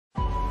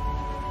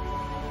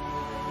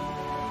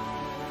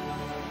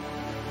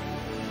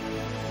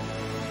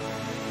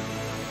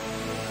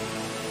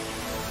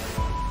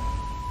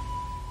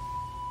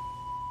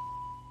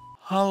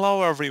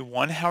Hello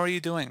everyone, how are you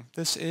doing?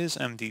 This is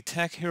MD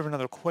Tech here with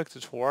another quick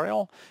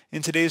tutorial.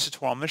 In today's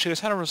tutorial, I'm going to show you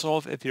guys how to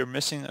resolve if you're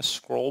missing a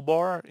scroll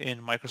bar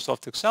in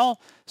Microsoft Excel.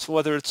 So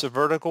whether it's the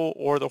vertical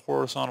or the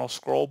horizontal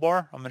scroll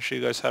bar, I'm going to show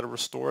you guys how to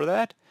restore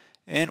that.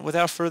 And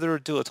without further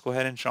ado, let's go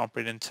ahead and jump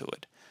right into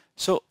it.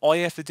 So all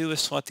you have to do is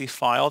select the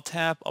File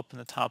tab up in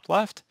the top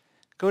left.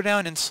 Go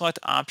down and select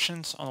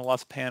Options on the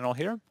left panel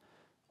here.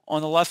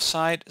 On the left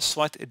side,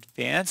 select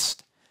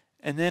Advanced.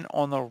 And then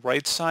on the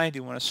right side,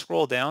 you want to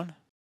scroll down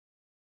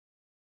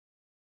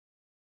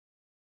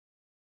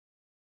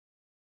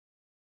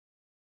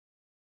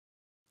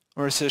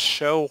where it says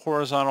show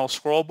horizontal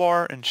scroll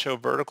bar and show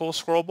vertical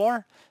scroll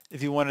bar.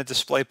 If you want to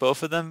display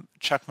both of them,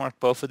 check mark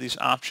both of these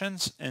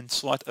options and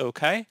select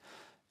OK.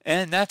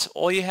 And that's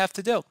all you have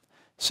to do.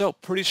 So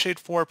pretty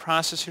straightforward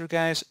process here,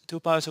 guys. I do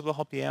hope I was able to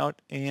help you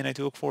out, and I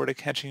do look forward to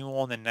catching you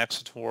all in the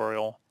next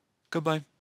tutorial. Goodbye.